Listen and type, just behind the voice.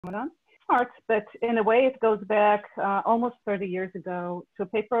phenomenon. But in a way, it goes back almost 30 years ago to a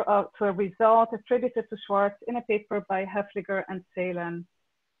paper, to a result attributed to Schwarz in a paper by Haefliger and Salem.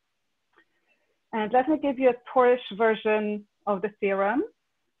 And let me give you a Torus version of the theorem.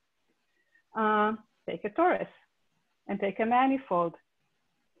 Take a torus and take a manifold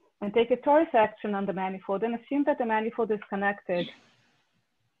and take a torus action on the manifold and assume that the manifold is connected.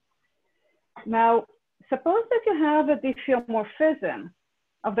 Now, suppose that you have a diffeomorphism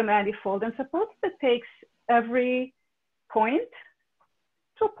of the manifold, and suppose it takes every point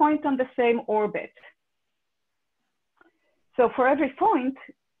to a point on the same orbit. So for every point,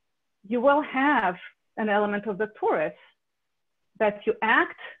 you will have an element of the torus that you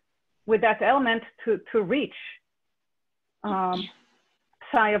act with that element to reach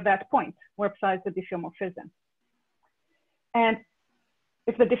psi of that point, where psi is the diffeomorphism. And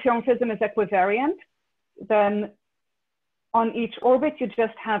if the diffeomorphism is equivariant, then on each orbit, you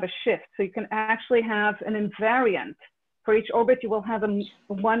just have a shift. So you can actually have an invariant. For each orbit, you will have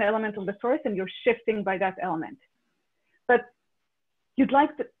one element of the torus and you're shifting by that element. But you'd like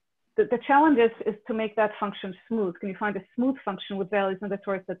the challenge is to make that function smooth. Can you find a smooth function with values in the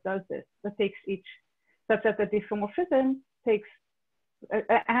torus that does this, that takes each, such that the diffeomorphism takes,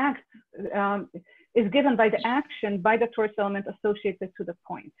 is given by the action by the torus element associated to the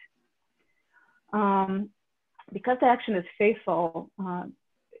point. Because the action is faithful,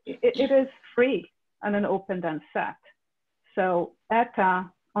 it is free on an open-dense set. So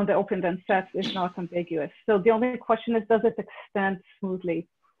eta on the open-dense set is not ambiguous. So the only question is, does it extend smoothly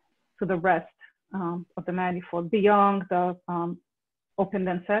to the rest of the manifold beyond the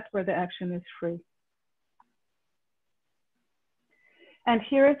open-dense set where the action is free? And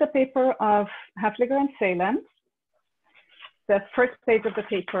here is a paper of Haefliger and Salem, the first page of the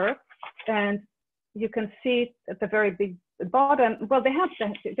paper. And you can see at the very big bottom, well, they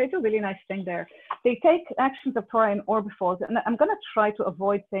do a really nice thing there. They take actions of tori and orbifolds, and I'm going to try to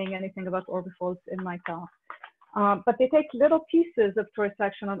avoid saying anything about orbifolds in my talk. But they take little pieces of torus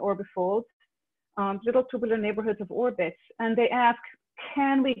action on orbifolds, little tubular neighborhoods of orbits, and they ask,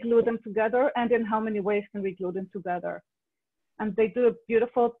 can we glue them together, and in how many ways can we glue them together? And they do a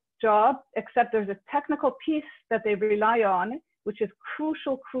beautiful job, except there's a technical piece that they rely on, which is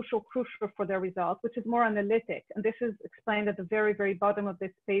crucial for their result, which is more analytic. And this is explained at the very, very bottom of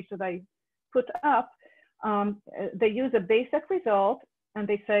this page that I put up. They use a basic result, and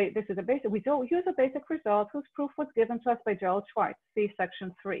they say, this is a basic, we don't use a basic result whose proof was given to us by Gerald Schwarz, see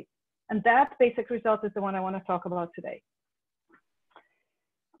section 3. And that basic result is the one I want to talk about today.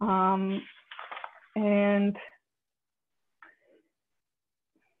 And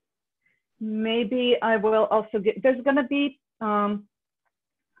maybe I will also get, there's going to be,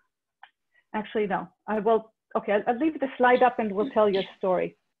 actually, no, I will, okay, I'll leave the slide up and we'll tell you a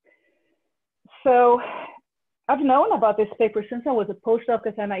story. So I've known about this paper since I was a postdoc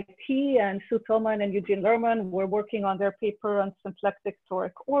at MIT, and Sue Tillman and Eugene Lerman were working on their paper on symplectic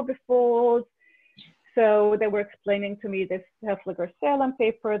toric orbifolds. So they were explaining to me this Haefliger-Salem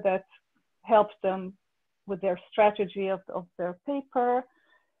paper that helped them with their strategy of their paper.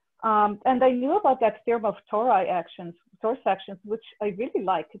 And I knew about that theorem of torus actions, which I really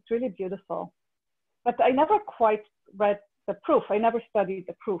like. It's really beautiful. But I never quite read the proof. I never studied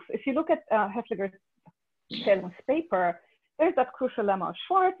the proof. If you look at Haefliger-Salem's paper, there's that crucial lemma of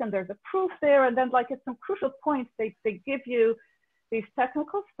Schwarz, and there's a proof there. And then, like, at some crucial points, they give you these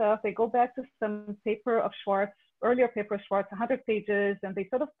technical stuff. They go back to some paper of Schwarz, earlier paper of Schwarz, 100 pages, and they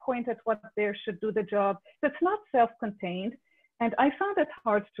sort of point at what there should do the job. So it's not self-contained. And I found it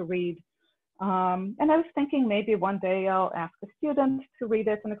hard to read. And I was thinking maybe one day I'll ask a student to read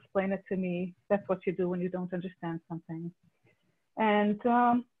it and explain it to me. That's what you do when you don't understand something. And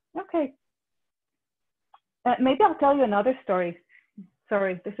okay, maybe I'll tell you another story.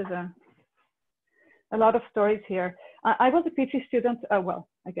 Sorry, this is a lot of stories here. I was a PhD student. Well,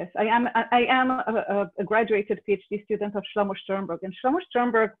 I guess I am a graduated PhD student of Shlomo Sternberg. And Shlomo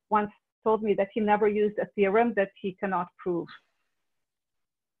Sternberg once told me that he never used a theorem that he cannot prove.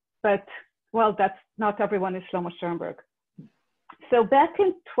 But, well, that's not everyone is Shlomo Sternberg. So back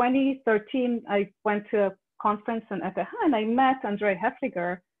in 2013, I went to a conference in ETH, and I met Andrei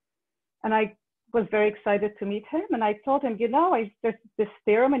Haefliger, and I was very excited to meet him. And I told him, you know, there's this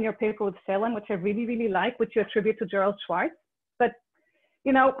theorem in your paper with Salem, which I really, really like, which you attribute to Gerald Schwarz. But,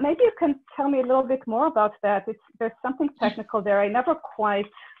 you know, maybe you can tell me a little bit more about that. There's something technical there. I never quite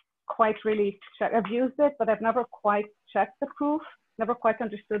really checked. I've used it, but I've never quite checked the proof, never quite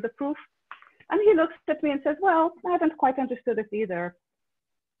understood the proof. And he looks at me and says, well, I haven't quite understood it either.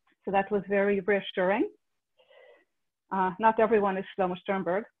 So that was very reassuring. Not everyone is Shlomo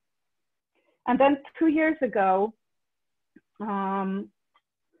Sternberg. And then 2 years ago,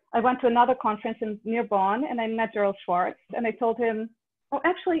 I went to another conference near Bonn, and I met Gerald Schwarz, and I told him, oh,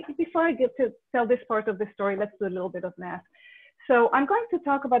 actually, before I get to tell this part of the story, let's do a little bit of math. So I'm going to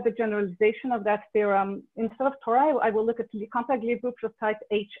talk about the generalization of that theorem. Instead of tori, I will look at compact Lie groups of type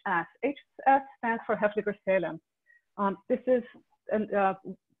HS. HS stands for Haefliger Salem. This is a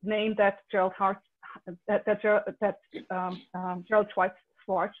name that Gerald Schwarz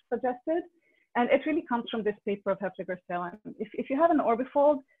suggested. And it really comes from this paper of Haefliger Salem. If you have an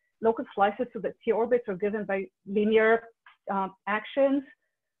orbifold, local slices to the T orbits are given by linear actions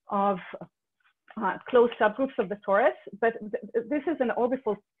of closed subgroups of the torus, but this is an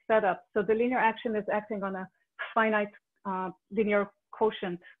orbifold setup. So the linear action is acting on a finite linear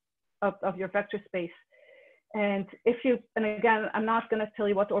quotient of your vector space. And and again, I'm not going to tell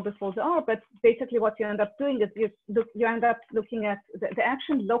you what orbifolds are, but basically what you end up doing is you end up looking at the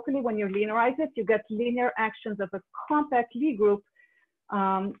action locally. When you linearize it, you get linear actions of a compact Lie group,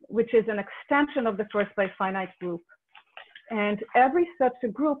 which is an extension of the torus by finite group. And every such a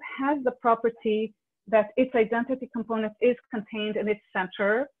group has the property that its identity component is contained in its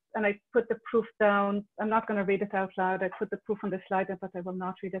center. And I put the proof down. I'm not going to read it out loud. I put the proof on the slide, but I will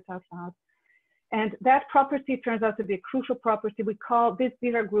not read it out loud. And that property turns out to be a crucial property. We call these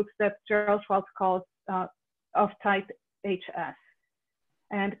are groups that Gerald Schwarz calls of type HS.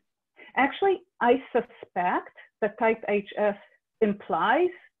 And actually, I suspect that type HS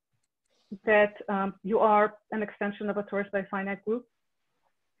implies that you are an extension of a torus by finite group.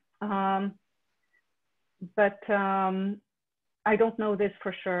 But I don't know this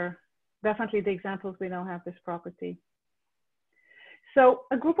for sure. Definitely the examples we know have this property. So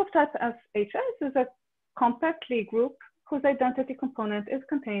a group of type HS is a compact Lie group whose identity component is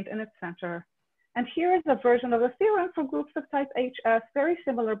contained in its center. And here is a version of the theorem for groups of type HS, very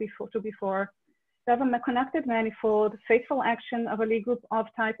similar to before. You have a connected manifold, faithful action of a Lie group of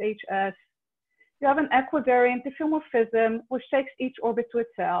type HS. You have an equivariant diffeomorphism, which takes each orbit to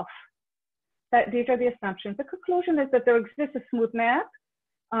itself. These are the assumptions. The conclusion is that there exists a smooth map,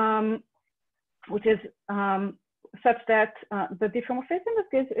 which is such that the diffeomorphism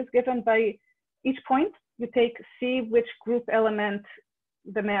is given by each point. You take C which group element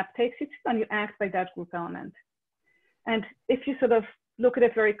the map takes you to, and you act by that group element. And if you sort of look at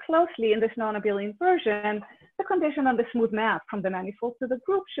it very closely in this non-abelian version, the condition on the smooth map from the manifold to the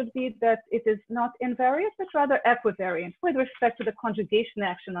group should be that it is not invariant, but rather equivariant with respect to the conjugation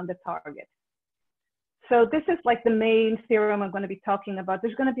action on the target. So this is like the main theorem I'm going to be talking about.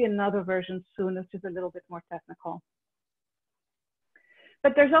 There's going to be another version soon, which is a little bit more technical.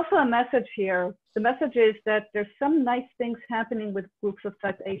 But there's also a message here. The message is that there's some nice things happening with groups of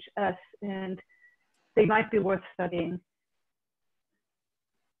type HS, and they might be worth studying.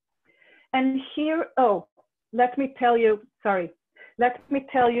 And here, oh, let me tell you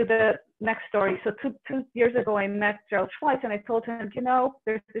the next story. So two years ago, I met Gerald Schwarz, and I told him, you know,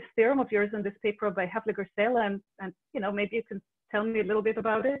 there's this theorem of yours in this paper by Haefliger Salem, and you know, maybe you can tell me a little bit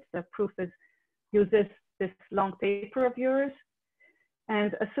about it. The proof uses this long paper of yours.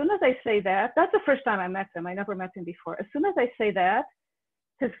 And as soon as I say that, that's the first time I met him. I never met him before. As soon as I say that,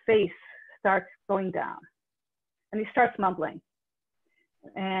 his face starts going down, and he starts mumbling.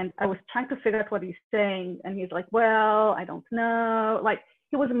 And I was trying to figure out what he's saying, and he's like, well, I don't know. Like,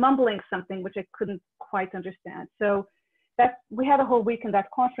 he was mumbling something which I couldn't quite understand. So we had a whole week in that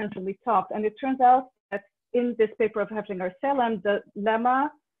conference and we talked, and it turns out that in this paper of Haefliger Salem, the lemma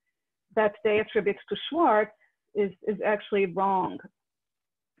that they attribute to Schwarz is actually wrong.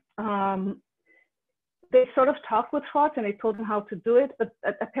 They sort of talked with Schwarz and they told him how to do it, but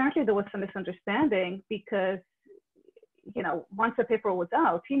apparently there was some misunderstanding because, you know, once the paper was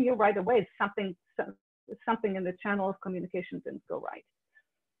out, he knew right away something in the channel of communication didn't go right.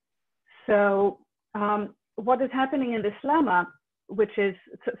 So what is happening in this lemma, which is,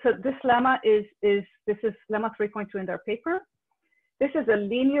 so this lemma this is lemma 3.2 in their paper. This is a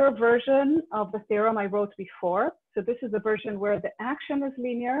linear version of the theorem I wrote before. So this is a version where the action is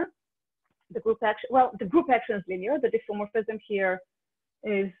linear. The group action, well, the group action is linear. The diffeomorphism here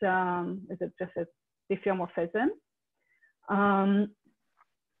is it just a diffeomorphism?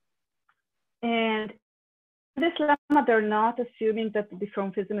 And this lemma, they're not assuming that the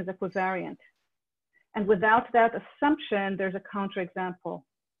diffeomorphism is equivariant. And without that assumption, there's a counterexample.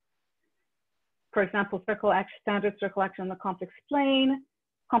 For example, standard circle action on the complex plane,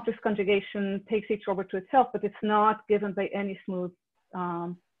 complex conjugation takes each orbit to itself, but it's not given by any smooth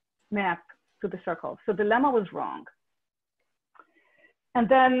map to the circle. So the lemma was wrong. And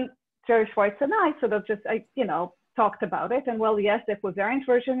then Gerald Schwarz and I sort of just, talked about it. And well, yes, the equivariant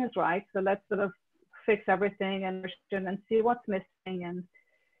version is right. So let's sort of fix everything and see what's missing. And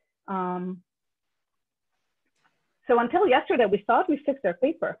so until yesterday, we thought we fixed their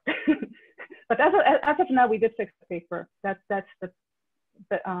paper. But as of now, we did fix the paper. But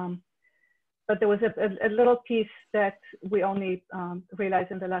there was a little piece that we only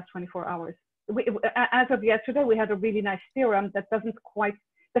realized in the last 24 hours. As of yesterday, we had a really nice theorem that doesn't quite,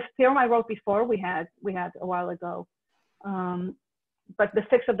 the theorem I wrote before we had a while ago. But the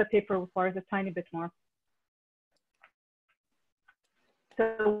fix of the paper requires a tiny bit more.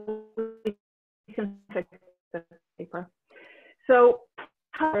 So we can fix the paper. So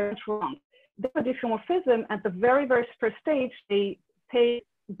how is it wrong? The diffeomorphism at the very, very first stage, they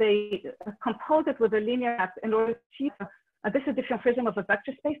compose it with a linear map in order to achieve this is diffeomorphism of a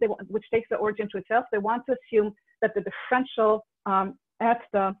vector space, which takes the origin to itself. They want to assume that the differential at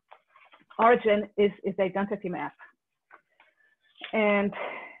the origin is the identity map. And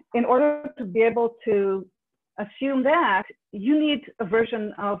in order to be able to assume that, you need a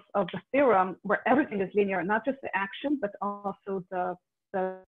version of the theorem where everything is linear, not just the action, but also the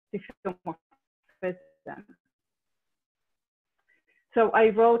diffeomorphism. So I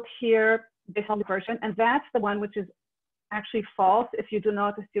wrote here this version, and that's the one which is actually false if you do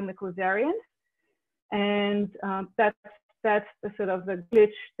not assume equivariance. And that's the sort of the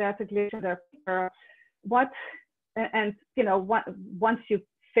glitch. That's a glitch in their paper. Once you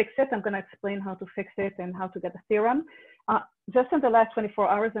fix it, I'm going to explain how to fix it and how to get the theorem. Just in the last 24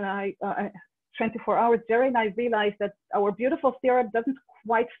 hours, Jerry and I realized that our beautiful theorem doesn't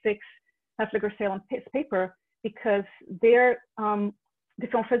quite fix Haefliger and Salem's paper because their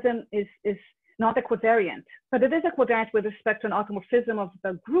diffeomorphism is not equivariant, but it is equivariant with respect to an automorphism of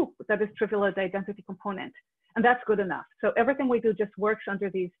the group that is trivial at the identity component. And that's good enough. So everything we do just works under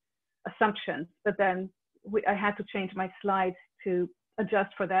these assumptions, but then I had to change my slides to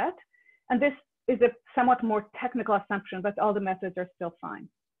adjust for that. And this is a somewhat more technical assumption, but all the methods are still fine.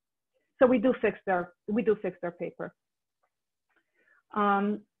 So we do fix their paper.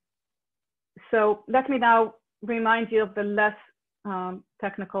 So let me now remind you of the less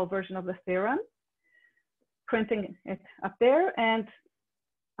technical version of the theorem, printing it up there, and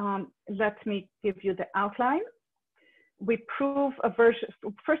let me give you the outline. We prove a version.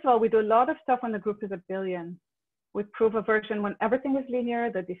 First of all, we do a lot of stuff when the group is a billion. We prove a version when everything is linear,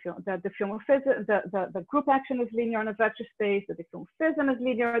 the diffeomorphism, the group action is linear on a vector space, the diffeomorphism is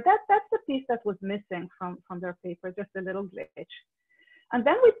linear. That's the piece that was missing from their paper, just a little glitch. And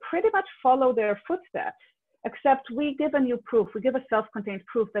then we pretty much follow their footsteps, except we give a new proof. We give a self-contained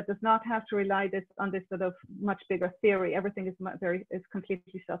proof that does not have to rely on this sort of much bigger theory. Everything is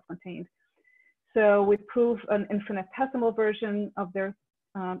completely self-contained. So we prove an infinitesimal version of their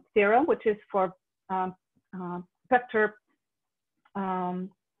theorem, which is for vector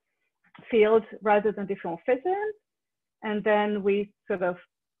fields rather than diffeomorphism. And then we sort of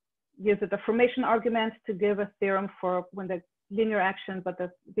use a deformation argument to give a theorem for when the linear action, but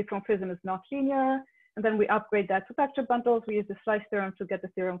the diffeomorphism is not linear. And then we upgrade that to vector bundles. We use the slice theorem to get the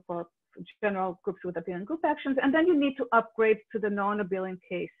theorem for general groups with abelian group actions. And then you need to upgrade to the non-abelian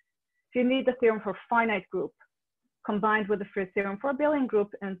case. So you need the theorem for finite group combined with the theorem for abelian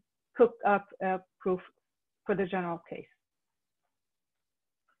group and cook up a proof for the general case.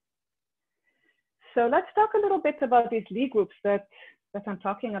 So let's talk a little bit about these Lie groups that I'm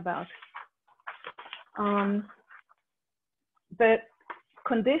talking about. The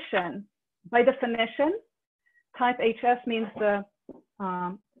condition, by definition, type HS means the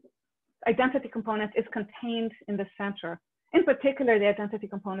identity component is contained in the center. In particular, the identity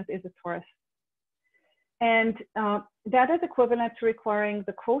component is a torus. And that is equivalent to requiring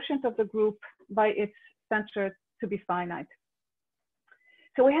the quotient of the group by its center to be finite.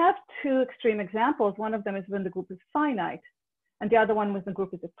 So we have two extreme examples. One of them is when the group is finite, and the other one when the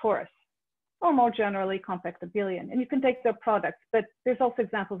group is a torus, or more generally, compact abelian. And you can take their products, but there's also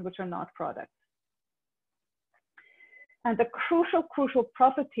examples which are not products. And the crucial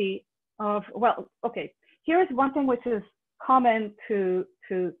property of, well, okay, here's one thing which is common to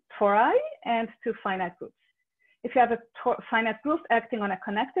tori and to finite groups. If you have a finite group acting on a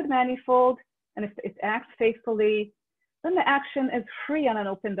connected manifold, and if it acts faithfully, then the action is free on an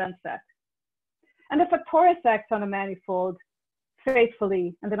open dense set. And if a torus acts on a manifold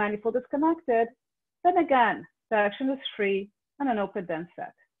faithfully and the manifold is connected, then again, the action is free on an open dense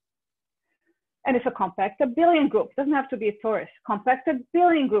set. And if a compact abelian group, doesn't have to be a torus, compact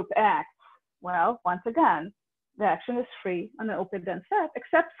abelian group acts, well, once again, the action is free on an open dense set,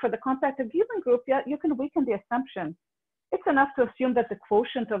 except for the compact abelian group, you can weaken the assumption. it's enough to assume that the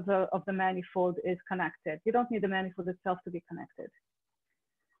quotient of the manifold is connected. You don't need the manifold itself to be connected.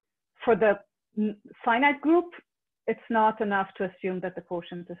 For the finite group, it's not enough to assume that the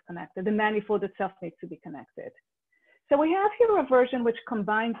quotient is connected. The manifold itself needs to be connected. So we have here a version which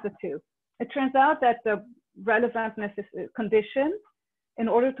combines the two. It turns out that the relevantness condition, in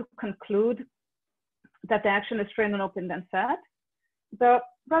order to conclude that the action is free in an open-dense set, the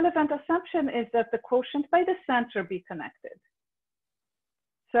relevant assumption is that the quotient by the center be connected.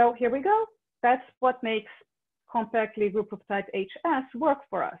 So here we go. That's what makes compact Lie group of type HS work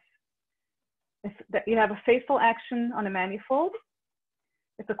for us. If you have a faithful action on a manifold,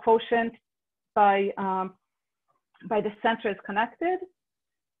 if the quotient by the center is connected,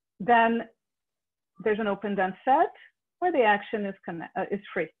 then there's an open-dense set where the action is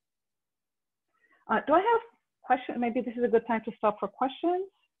free. Do I have questions? Maybe this is a good time to stop for questions.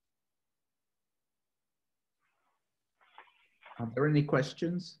 Are there any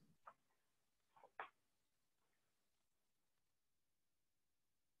questions?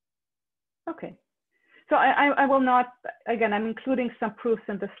 Okay. So I will not, again, I'm including some proofs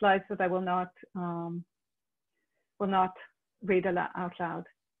in the slides that I will not read out loud.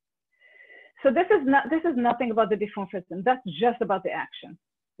 So this is nothing about the diffeomorphism. That's just about the action.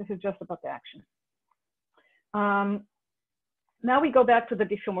 This is just about the action. Now we go back to the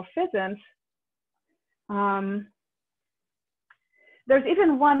diffeomorphisms. There's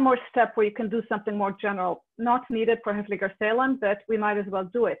even one more step where you can do something more general, not needed for Haefliger and Salem, but we might as well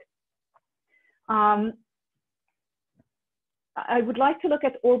do it. I would like to look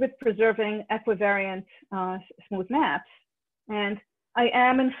at orbit-preserving equivariant smooth maps. And I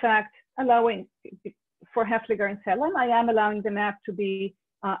am, in fact, allowing, for Haefliger and Salem, I am allowing the map to be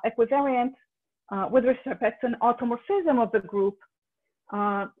equivariant with respect to an automorphism of the group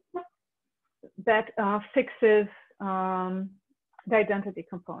that fixes the identity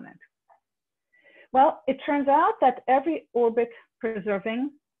component. Well, it turns out that every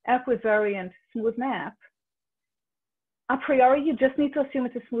orbit-preserving equivariant smooth map, a priori, you just need to assume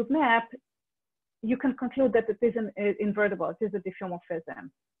it's a smooth map. You can conclude that it is invertible, it is a diffeomorphism.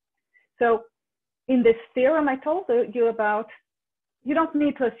 So in this theorem I told you about, you don't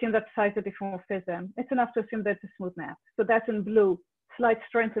need to assume that psi is a diffeomorphism. It's enough to assume that it's a smooth map. So that's in blue, slight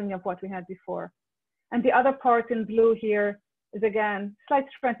strengthening of what we had before. And the other part in blue here is, again, slight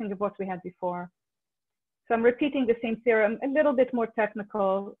strengthening of what we had before. So I'm repeating the same theorem, a little bit more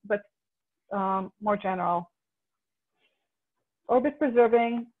technical, but more general. Orbit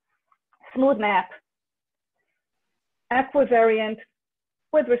preserving, smooth map, equivariant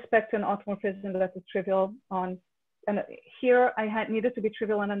with respect to an automorphism that is trivial on, and here I needed to be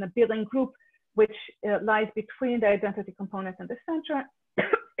trivial on an abelian group, which lies between the identity component and the center.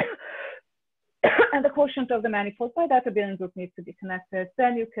 And the quotient of the manifold by that abelian group needs to be connected.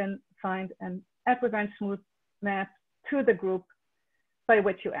 Then you can find an equivariant smooth map to the group by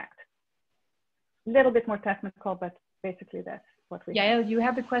which you act. A little bit more technical, but basically that's what we Yael, you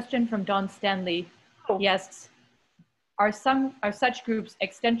have a question from Don Stanley. Oh. He asks, are such groups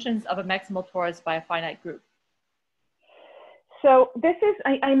extensions of a maximal torus by a finite group? So this is,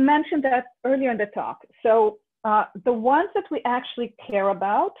 I mentioned that earlier in the talk. So the ones that we actually care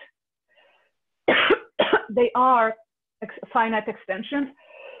about, they are finite extensions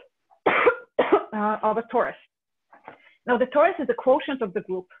of a torus. Now the torus is a quotient of the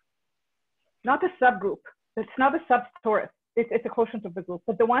group, not a subgroup. It's not a sub-torus. It's a quotient of the group.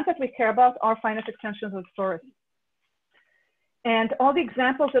 But the ones that we care about are finite extensions of the torus. And all the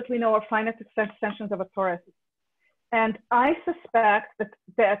examples that we know are finite extensions of a torus. And I suspect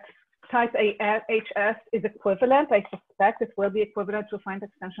that type HS is equivalent. I suspect it will be equivalent to a finite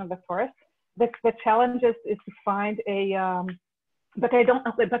extension of the torus. The challenge is to find a, but I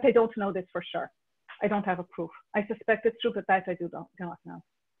don't know this for sure. I don't have a proof. I suspect it's true, but that I do not know.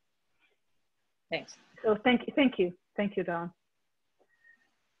 Thanks. So thank you, Don.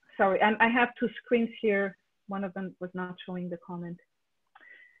 Sorry, I have two screens here. One of them was not showing the comment.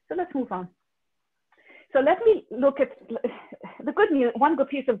 So let's move on. So let me look at the good news. One good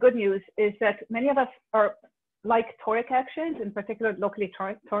piece of good news is that many of us are like toric actions, in particular locally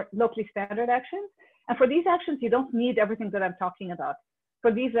standard actions. And for these actions, you don't need everything that I'm talking about.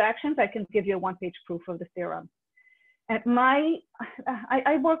 For these actions, I can give you a one-page proof of the theorem. And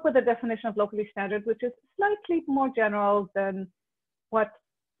I work with a definition of locally standard, which is slightly more general than what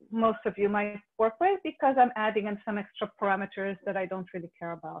most of you might work with, because I'm adding in some extra parameters that I don't really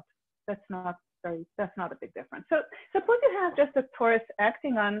care about. That's not a big difference. So suppose you have just a torus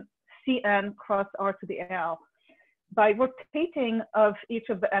acting on Cn cross R to the L by rotating of each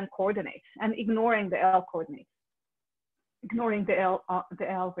of the n coordinates and ignoring the L coordinates. ignoring the L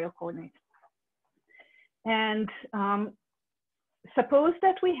real coordinates. And suppose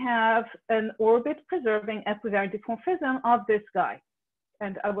that we have an orbit-preserving equivariant diffeomorphism of this guy.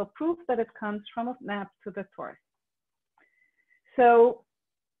 And I will prove that it comes from a map to the torus. So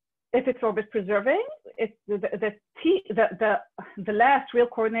if it's orbit-preserving, the last real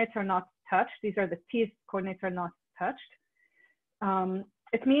coordinates are not touched. These are the T coordinates are not touched.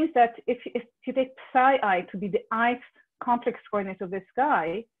 It means that if you take psi I to be the ith complex coordinate of this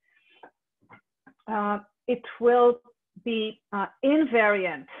guy, it will be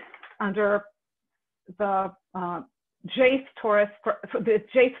invariant under the jth torus for the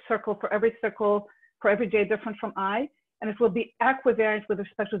jth circle for every j different from I, and it will be equivariant with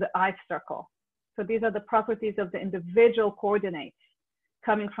respect to the ith circle. So these are the properties of the individual coordinates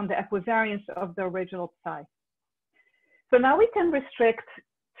coming from the equivariance of the original psi. So now we can restrict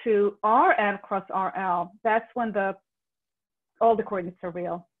to Rn cross Rl. That's when all the coordinates are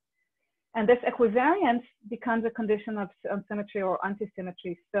real. And this equivariance becomes a condition of symmetry or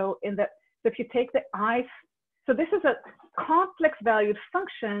antisymmetry. So if you take the ith, so this is a complex valued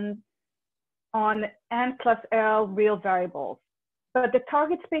function on n plus L real variables. But the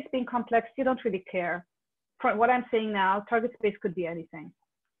target space being complex, you don't really care. For what I'm saying now, target space could be anything.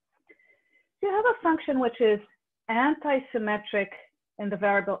 So you have a function which is anti-symmetric in the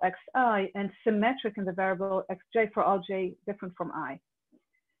variable xi and symmetric in the variable xj for all j different from I.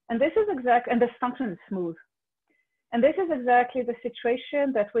 And this is and this function is smooth. And this is exactly the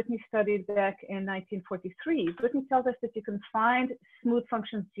situation that Whitney studied back in 1943. Whitney tells us that you can find smooth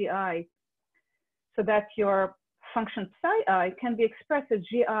functions gi so that your function psi I can be expressed as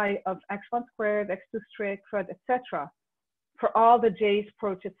gi of x1 squared, x2 squared, etc. for all the j's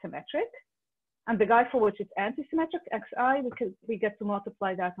for which it's symmetric. And the guy for which it's anti-symmetric, xi, we get to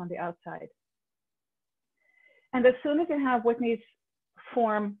multiply that on the outside. And as soon as you have Whitney's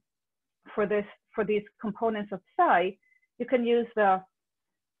form for these components of psi, you can use the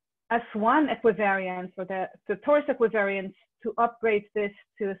S1 equivariance or the torus equivariance to upgrade this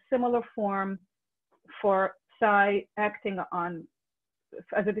to a similar form for psi acting on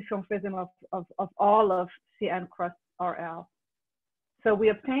as a diffeomorphism of all of Cn cross Rl. So we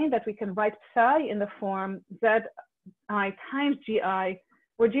obtain that we can write psi in the form zi times gi,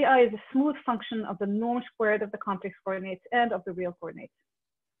 where gi is a smooth function of the norm squared of the complex coordinates and of the real coordinates.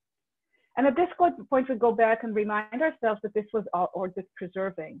 And at this point, we go back and remind ourselves that this was all orbit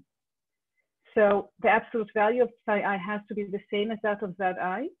preserving. So the absolute value of psi I has to be the same as that of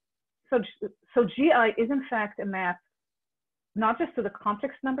zi. So gi is in fact a map, not just to the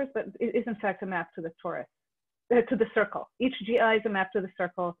complex numbers, but it is in fact a map to the torus. To the circle. Each gi is a map to the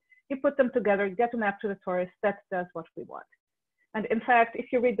circle. You put them together, you get a map to the torus. That does what we want. And in fact,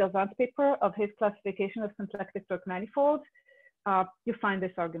 if you read Delvan's paper of his classification of symplectic Turk manifolds, you find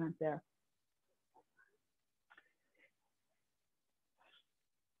this argument there.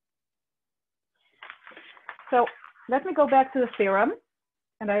 So let me go back to the theorem.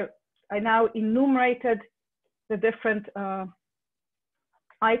 And I now enumerated the different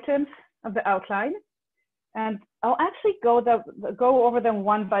items of the outline. And I'll actually go over them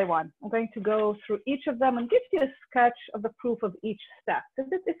one by one. I'm going to go through each of them and give you a sketch of the proof of each step.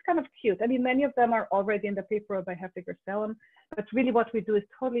 It's kind of cute. I mean, many of them are already in the paper by Haefliger and Salem, but really what we do is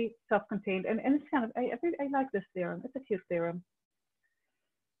totally self-contained. And it's kind of, I like this theorem. It's a cute theorem.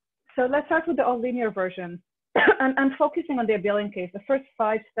 So let's start with the all linear version. And I'm focusing on the abelian case. The first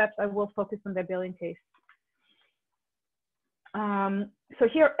 5 steps, I will focus on the abelian case. So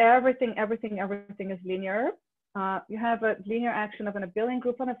here, everything is linear. You have a linear action of an abelian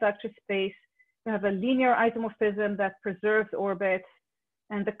group on a vector space. You have a linear isomorphism that preserves orbits.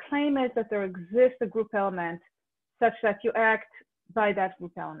 And the claim is that there exists a group element such that you act by that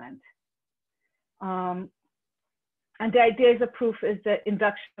group element. And the idea is the proof is the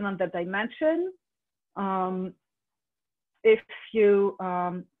induction on the dimension. If you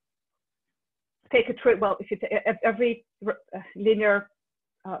take if you take every linear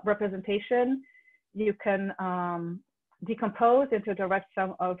representation, you can decompose into a direct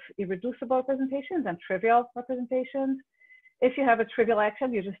sum of irreducible representations and trivial representations. If you have a trivial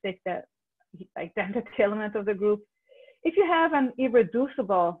action, you just take the identity element of the group. If you have an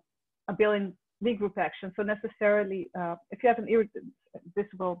irreducible abelian Lie group action, so necessarily, if you have an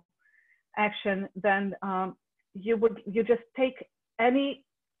irreducible action, then you just take any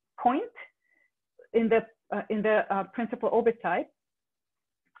point in the principal orbit type.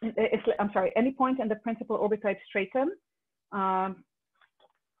 I'm sorry, any point in the principal orbit type stratum.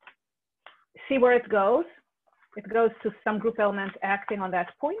 See where it goes. It goes to some group element acting on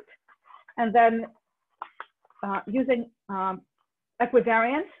that point, and then using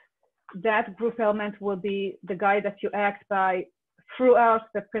equivariance, that group element will be the guy that you act by throughout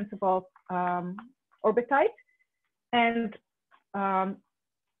the principal orbit type, and the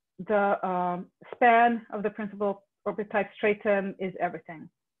span of the principal orbit type stratum is everything.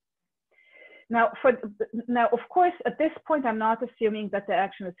 Now, of course, at this point, I'm not assuming that the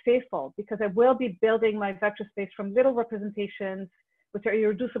action is faithful, because I will be building my vector space from little representations, which are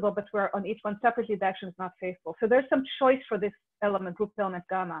irreducible, but where on each one separately, the action is not faithful. So there's some choice for this element, group element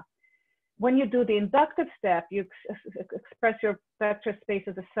gamma. When you do the inductive step, you express your vector space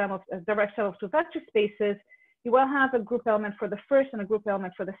as a direct sum of two vector spaces. You will have a group element for the first and a group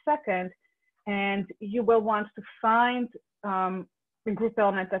element for the second, and you will want to find the group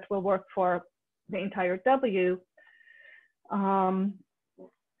element that will work for the entire W.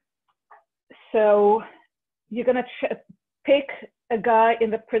 So you're going to pick a guy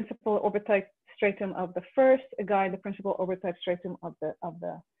in the principal orbit type stratum of the first, a guy in the principal orbit type stratum of the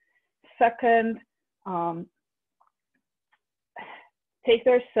second. Take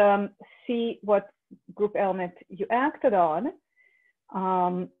their sum, see what group element you acted on,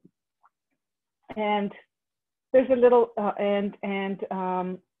 and there's a little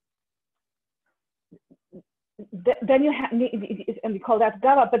then you need, and we call that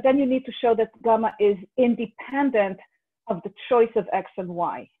gamma, but then you need to show that gamma is independent of the choice of X and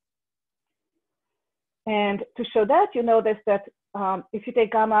Y. And to show that, you notice that if you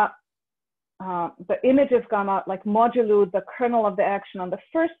take gamma, the image of gamma, like modulo the kernel of the action on the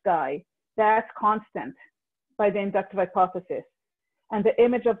first guy, that's constant by the inductive hypothesis. And the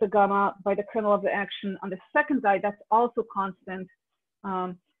image of the gamma by the kernel of the action on the second guy, that's also constant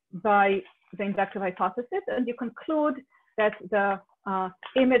by the inductive hypothesis. And you conclude that the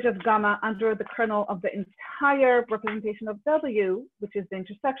image of gamma under the kernel of the entire representation of W, which is the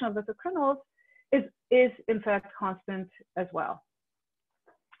intersection of the two kernels, is in fact constant as well.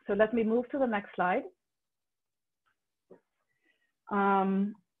 So let me move to the next slide.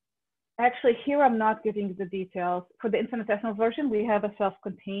 Actually, here I'm not giving the details. For the infinitesimal version, we have a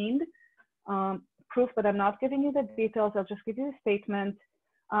self-contained proof, but I'm not giving you the details. I'll just give you a statement.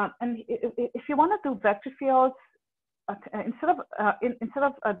 And if you want to do vector fields, instead of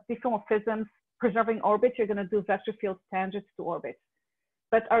diffeomorphisms preserving orbits, you're going to do vector fields tangents to orbits.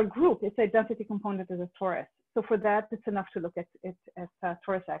 But our group, its identity component is a torus. So for that, it's enough to look at it as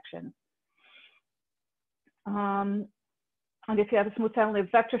torus action. And if you have a smooth family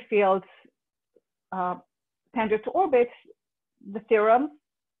of vector fields tangent to orbits, the theorem,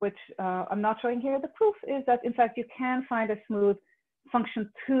 which I'm not showing here, the proof is that in fact you can find a smooth function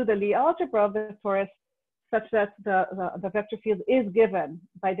to the Lie algebra of the torus such that the vector field is given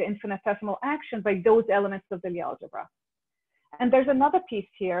by the infinitesimal action by those elements of the Lie algebra. And there's another piece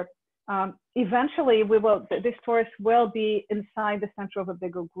here. Eventually, this torus will be inside the center of a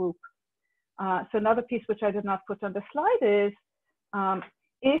bigger group. So another piece which I did not put on the slide is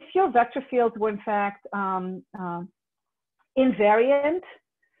if your vector fields were in fact invariant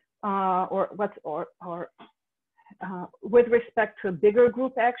with respect to a bigger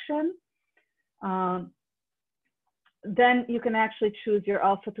group action, then you can actually choose your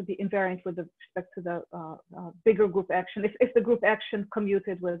alpha to be invariant with respect to the bigger group action, if the group action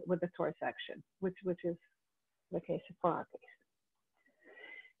commuted with the torus action, which is the case for our case.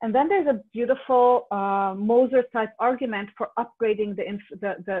 And then there's a beautiful Moser type argument for upgrading the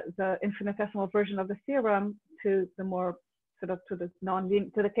infinitesimal version of the theorem to the more sort of to the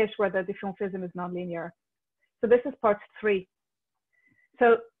case where the diffeomorphism is nonlinear. So this is part 3.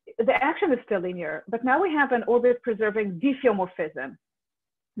 So the action is still linear, but now we have an orbit preserving diffeomorphism,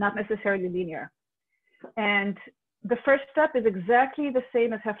 not necessarily linear. And the first step is exactly the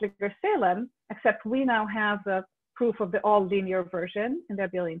same as Haefliger Salem, except we now have a proof of the all linear version in the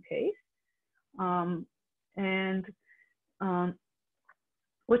abelian case,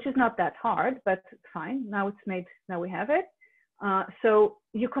 which is not that hard, but fine. Now it's made. Now we have it. So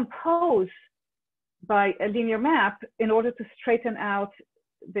you compose by a linear map in order to straighten out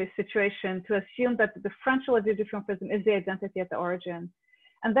this situation, to assume that the differential of the diffeomorphism is the identity at the origin.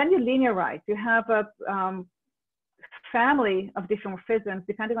 And then you linearize. You have a family of diffeomorphisms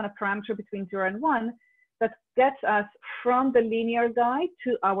depending on a parameter between 0 and 1 that gets us from the linear guy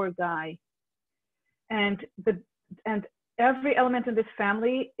to our guy. And every element in this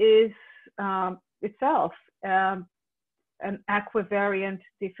family is itself an equivariant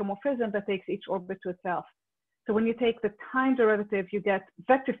diffeomorphism that takes each orbit to itself. So when you take the time derivative, you get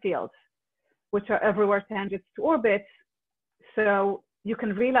vector fields, which are everywhere tangents to orbits. So you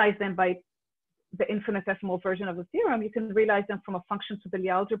can realize them by the infinitesimal version of the theorem. You can realize them from a function to the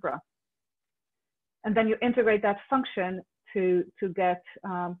Lie algebra. And then you integrate that function to get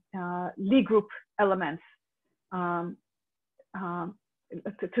Lie group elements, to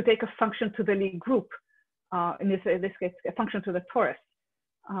take a function to the Lie group, in this case, a function to the torus,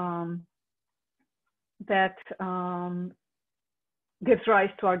 that gives rise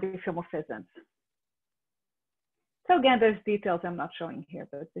to our diffeomorphisms. So again, there's details I'm not showing here,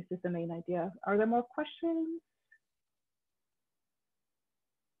 but this is the main idea. Are there more questions?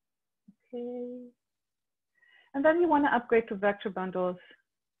 Okay. And then you want to upgrade to vector bundles.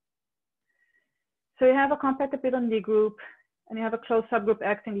 So you have a compact abelian Lie group, and you have a closed subgroup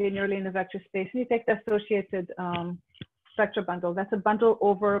acting linearly in the vector space, and you take the associated vector bundle. That's a bundle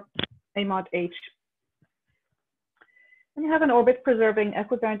over A mod H. And you have an orbit preserving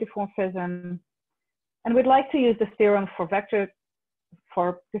equivariant diffeomorphism. And we'd like to use the theorem for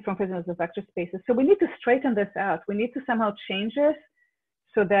diffeomorphisms of vector spaces. So we need to straighten this out. We need to somehow change this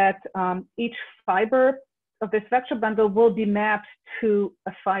so that each fiber of this vector bundle will be mapped to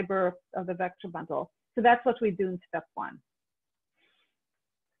a fiber of the vector bundle. So that's what we do in step 1.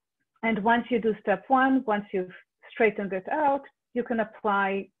 And once you do step 1, once you've straightened it out, you can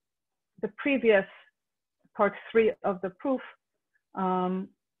apply the previous part 3 of the proof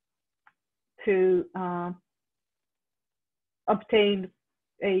to obtain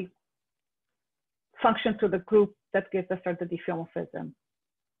a function to the group that gives us the diffeomorphism.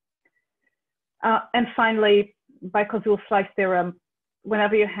 And finally, by Koszul-Slice theorem,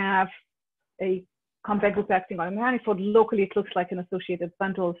 whenever you have a compact group acting on a manifold, locally it looks like an associated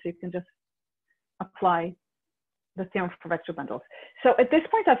bundle, so you can just apply the theorem for vector bundles. So at this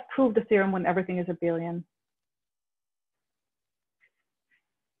point, I've proved the theorem when everything is abelian.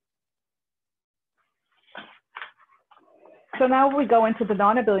 So now we go into the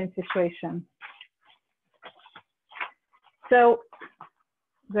non-abelian situation. So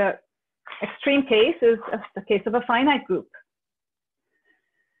the extreme case is the case of a finite group.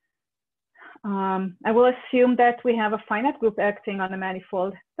 I will assume that we have a finite group acting on a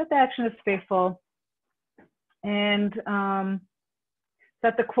manifold, that the action is faithful, and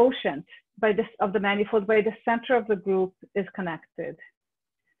that the quotient of the manifold by the center of the group is connected.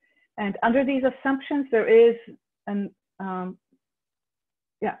 And under these assumptions, there is an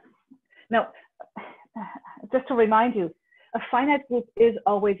Now, just to remind you, a finite group is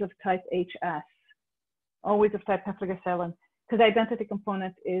always of type HS, always of type Haefliger and Salem, because the identity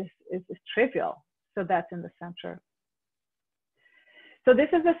component is trivial. So that's in the center. So this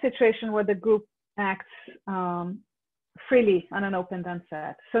is a situation where the group acts freely on an open-done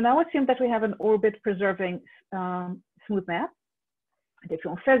set. So now assume that we have an orbit preserving smooth map.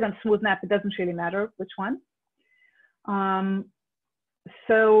 Diffeomorphism, smooth map, it doesn't really matter which one.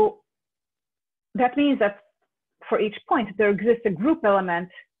 So that means that for each point, there exists a group element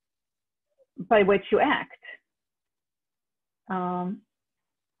by which you act.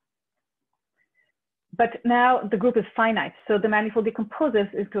 But now the group is finite. So the manifold decomposes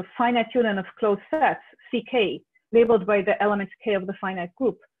into a finite union of closed sets, CK, labeled by the element K of the finite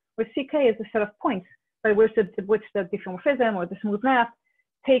group, where CK is the set of points by which the diffeomorphism or the smooth map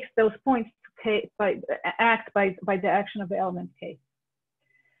takes those points to act by the action of the element K.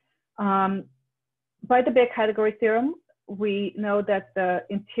 By the Bay category theorem, we know that the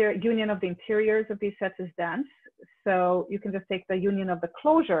union of the interiors of these sets is dense. So you can just take the union of the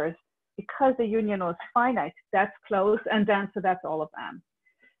closures. Because the union was finite, that's closed and dense, so that's all of them.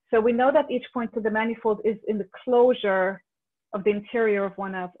 So we know that each point of the manifold is in the closure of the interior of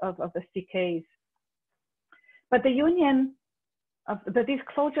one of the CKs. But the union of these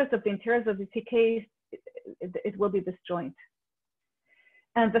closures of the interiors of the CKs, it will be disjoint.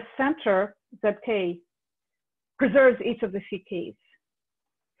 And the center, ZK, preserves each of the CKs.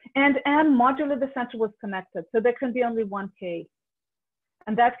 And modulo the center was connected, so there can be only one K.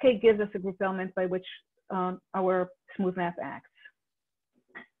 And that K gives us a group element by which our smooth map acts.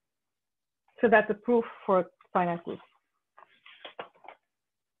 So that's a proof for finite groups.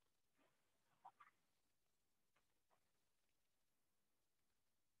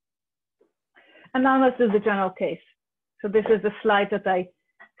 And now let's do the general case. So this is the slide that I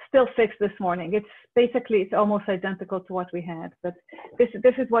still fixed this morning. It's almost identical to what we had, but this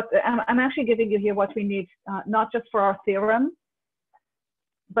is what I'm actually giving you here, what we need, not just for our theorem,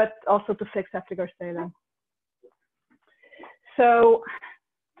 but also to fix Haefliger and Salem. So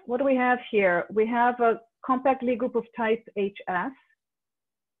what do we have here? We have a compact Lie group of type HS,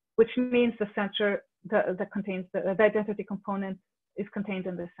 which means the center that contains the identity component is contained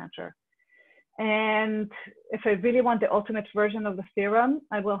in the center. And if I really want the ultimate version of the theorem,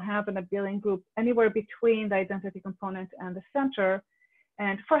 I will have an abelian group anywhere between the identity component and the center.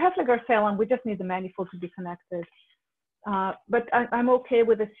 And for Haefliger and Salem, we just need the manifold to be connected. But I'm okay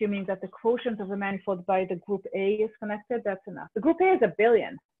with assuming that the quotient of the manifold by the group A is connected. That's enough. The group A is a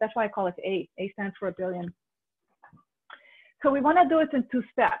billion. That's why I call it A. A stands for a billion. So we want to do it in 2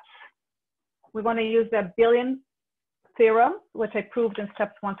 steps. We want to use the billion theorem, which I proved in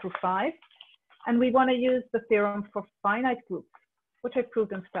steps 1 through 5. And we want to use the theorem for finite groups, which I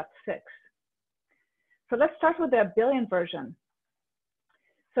proved in step 6. So let's start with the billion version.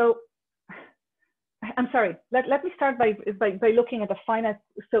 So I'm sorry, let me start by looking at the finite.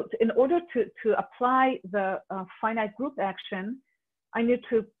 So in order to apply the finite group action, I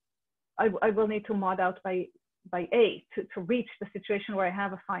will need to mod out by A to reach the situation where I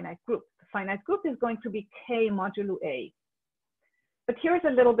have a finite group. The finite group is going to be K modulo A. But here's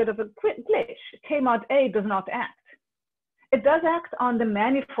a little bit of a glitch. K mod A does not act. It does act on the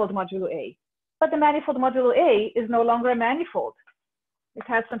manifold modulo A, but the manifold modulo A is no longer a manifold. It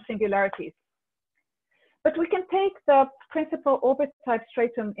has some singularities. But we can take the principal orbit type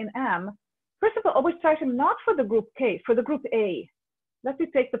stratum in M, principal orbit stratum not for the group K, for the group A. Let me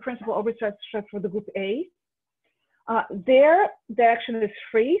take the principal orbit type stratum for the group A. There, the action is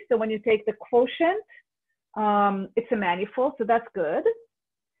free. So when you take the quotient, it's a manifold, so that's good.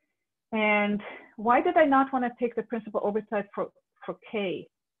 And why did I not want to take the principal orbit type for K?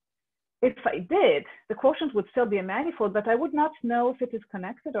 If I did, the quotient would still be a manifold, but I would not know if it is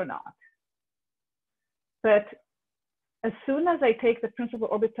connected or not. But as soon as I take the principal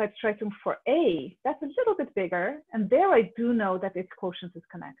orbit type stratum for A, that's a little bit bigger. And there I do know that its quotient is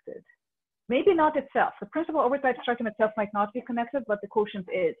connected. Maybe not itself. The principal orbit type stratum itself might not be connected, but the quotient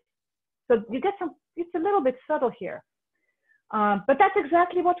is. So you get some, it's a little bit subtle here. But that's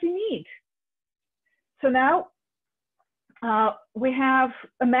exactly what we need. So now we have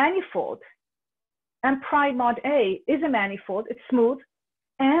a manifold. M prime mod A is a manifold. It's smooth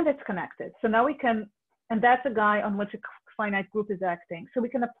and it's connected. So now we can, and that's a guy on which a finite group is acting. So we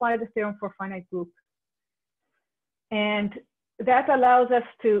can apply the theorem for a finite group. And that allows us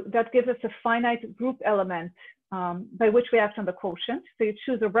to, that gives us a finite group element by which we act on the quotient. So you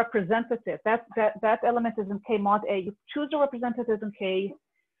choose a representative. That element is in K mod A. You choose a representative in K.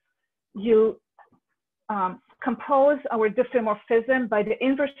 You compose our diffeomorphism by the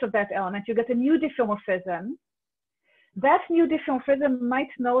inverse of that element. You get a new diffeomorphism. That new diffeomorphism might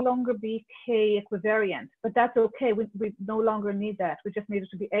no longer be K equivariant, but that's okay. We no longer need that. We just need it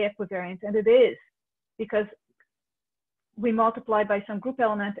to be A equivariant, and it is, because we multiply by some group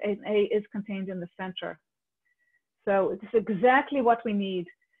element, and A is contained in the center. So it's exactly what we need.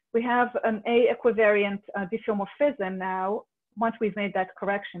 We have an A equivariant diffeomorphism now. Once we've made that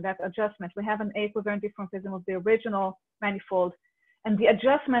correction, that adjustment, we have an A equivariant diffeomorphism of the original manifold. And the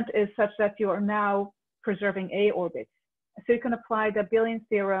adjustment is such that you are now preserving A orbits. So you can apply the billion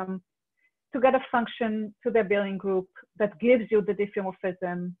theorem to get a function to the billion group that gives you the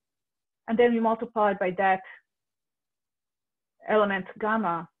diffeomorphism. And then you multiply by that element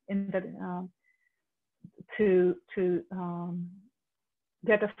gamma in the, to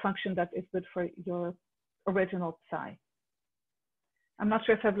get a function that is good for your original psi. I'm not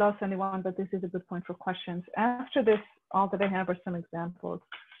sure if I've lost anyone, but this is a good point for questions. After this, all that I have are some examples.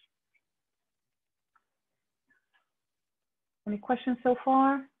 Any questions so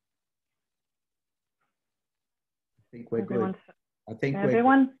far? I think we're good. I think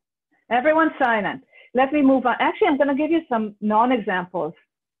everyone's silent. Let me move on. Actually, I'm going to give you some non-examples.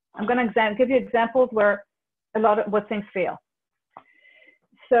 I'm going to give you examples where a lot of what things fail.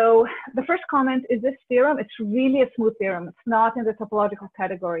 So the first comment is this theorem. It's really a smooth theorem. It's not in the topological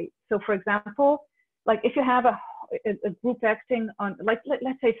category. So for example, like if you have a group acting on, like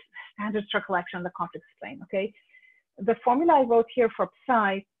let's say standard circle action on the complex plane, okay? The formula I wrote here for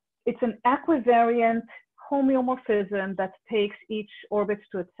psi, it's an equivariant homeomorphism that takes each orbit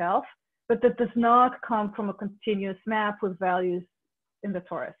to itself, but that does not come from a continuous map with values in the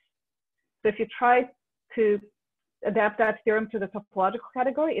torus. So if you try to adapt that theorem to the topological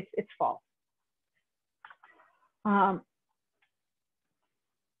category, it's false. The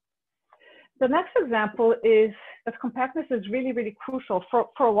next example is that compactness is really, really crucial. For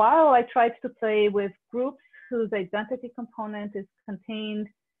a while, I tried to play with groups whose identity component is contained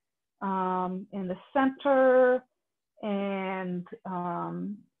in the center, and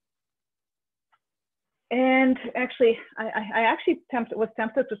actually, I actually was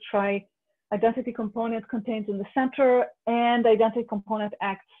tempted to try identity component contains in the center and identity component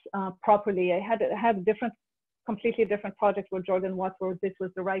acts properly. I had a completely different project with Jordan Watts where this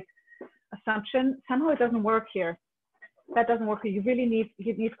was the right assumption. Somehow it doesn't work here. That doesn't work here. You really need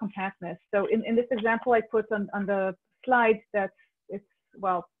compactness. So in this example I put on the slide that it's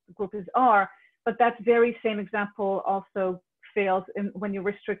well, the group is R, but that very same example also fails when you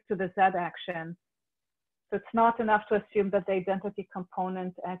restrict to the Z action. So it's not enough to assume that the identity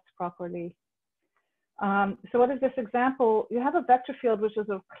component acts properly. So what is this example? You have a vector field which is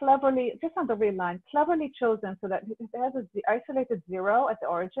a cleverly, just on the real line, cleverly chosen so that it has an isolated 0 at the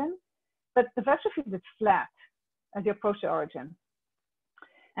origin, but the vector field is flat as you approach the origin.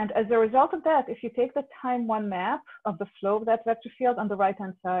 And as a result of that, if you take the time 1 map of the flow of that vector field on the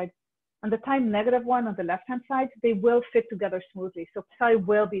right-hand side, and the time -1 on the left-hand side, they will fit together smoothly. So psi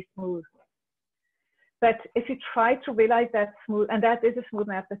will be smooth. But if you try to realize that smooth, and that is a smooth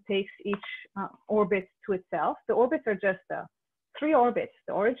map that takes each orbit to itself, the orbits are just 3 orbits,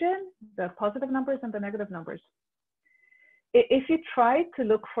 the origin, the positive numbers, and the negative numbers. If you try to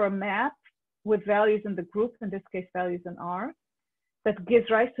look for a map with values in the group, in this case, values in R, that gives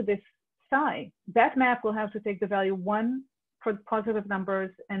rise to this psi, that map will have to take the value 1 for positive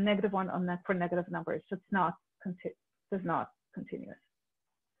numbers and -1 on that for negative numbers. So it's not, does not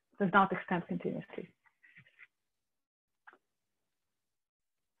extend continuously.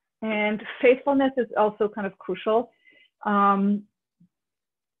 And faithfulness is also kind of crucial. In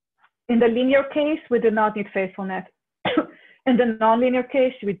the linear case, we do not need faithfulness. In the nonlinear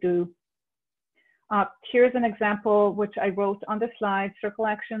case, we do. Here's an example which I wrote on the slide, circle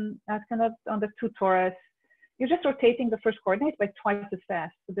action on the 2 torus. You're just rotating the first coordinate by twice as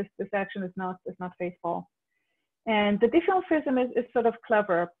fast. So this action is not faithful. And the diffeomorphism is sort of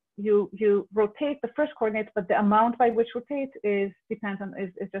clever. You rotate the first coordinate, but the amount by which rotate is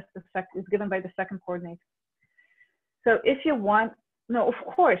given by the second coordinate. So if you want, no, of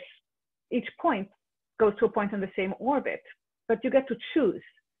course, each point goes to a point in the same orbit, but you get to choose.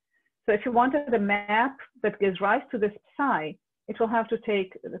 So if you wanted a map that gives rise to this psi, it will have to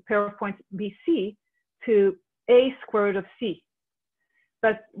take the pair of points BC to a square root of C.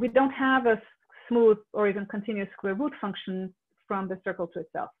 But we don't have a smooth or even continuous square root function from the circle to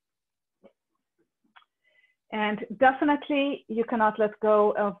itself. And definitely, you cannot let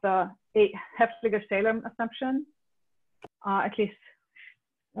go of the Haefliger-Salem assumption, at least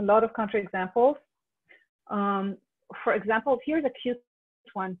a lot of counterexamples. For example, here's a cute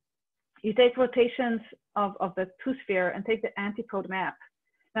one. You take rotations of the 2-sphere and take the antipode map.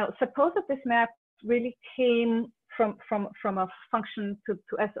 Now, suppose that this map really came from a function to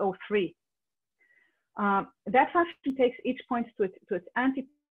SO3. That function takes each point to its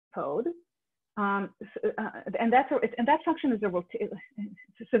antipode. And that function is a rotation.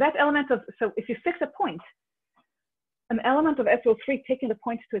 So that element of, so if you fix a point, an element of SO3 taking the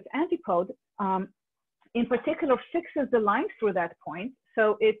point to its antipode, in particular fixes the line through that point.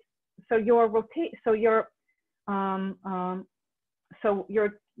 So you're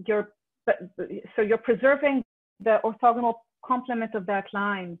preserving the orthogonal complement of that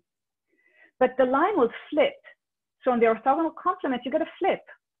line, but the line was flipped. So on the orthogonal complement, you get a flip.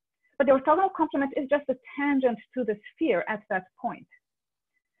 But the orthogonal complement is just a tangent to the sphere at that point.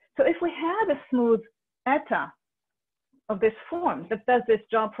 So if we had a smooth eta of this form that does this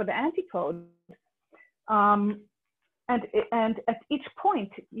job for the antipode, and at each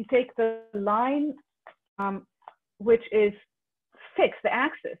point, you take the line which is fixed, the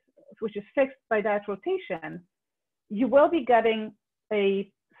axis, which is fixed by that rotation, you will be getting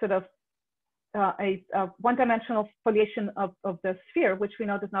a sort of a one-dimensional foliation of the sphere, which we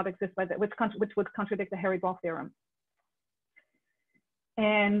know does not exist by which would contradict the Harry-Ball theorem.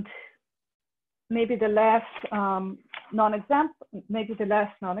 And maybe the last non-example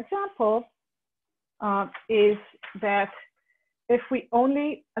is that if we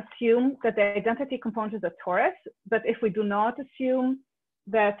only assume that the identity component is a torus, but if we do not assume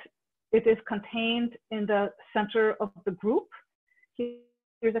that it is contained in the center of the group,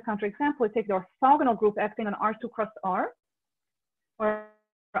 here's a counterexample. We take the orthogonal group acting on R2 cross R, or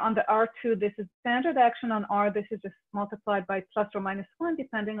on the R2, this is standard action. On R, this is just multiplied by plus or minus 1,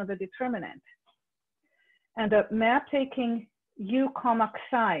 depending on the determinant. And a map taking U comma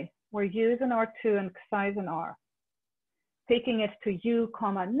xi, where U is in R2 and xi is in R. Taking it to U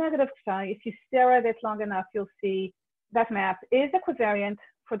comma negative xi, if you stare at it long enough, you'll see that map is equivariant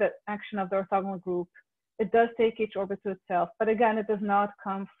for the action of the orthogonal group. It does take each orbit to itself, but again, it does not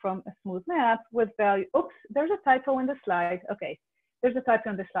come from a smooth map with value. Oops, there's a typo in the slide. Okay, there's a typo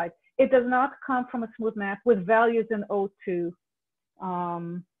in the slide. It does not come from a smooth map with values in O2.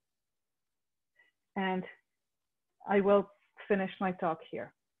 And I will finish my talk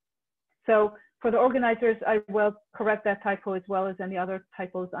here. So for the organizers, I will correct that typo as well as any other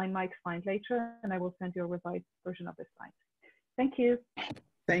typos I might find later, and I will send you a revised version of this slide. Thank you.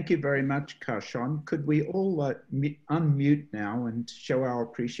 Thank you very much, Karshon. Could we all unmute now and show our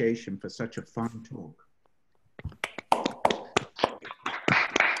appreciation for such a fine talk?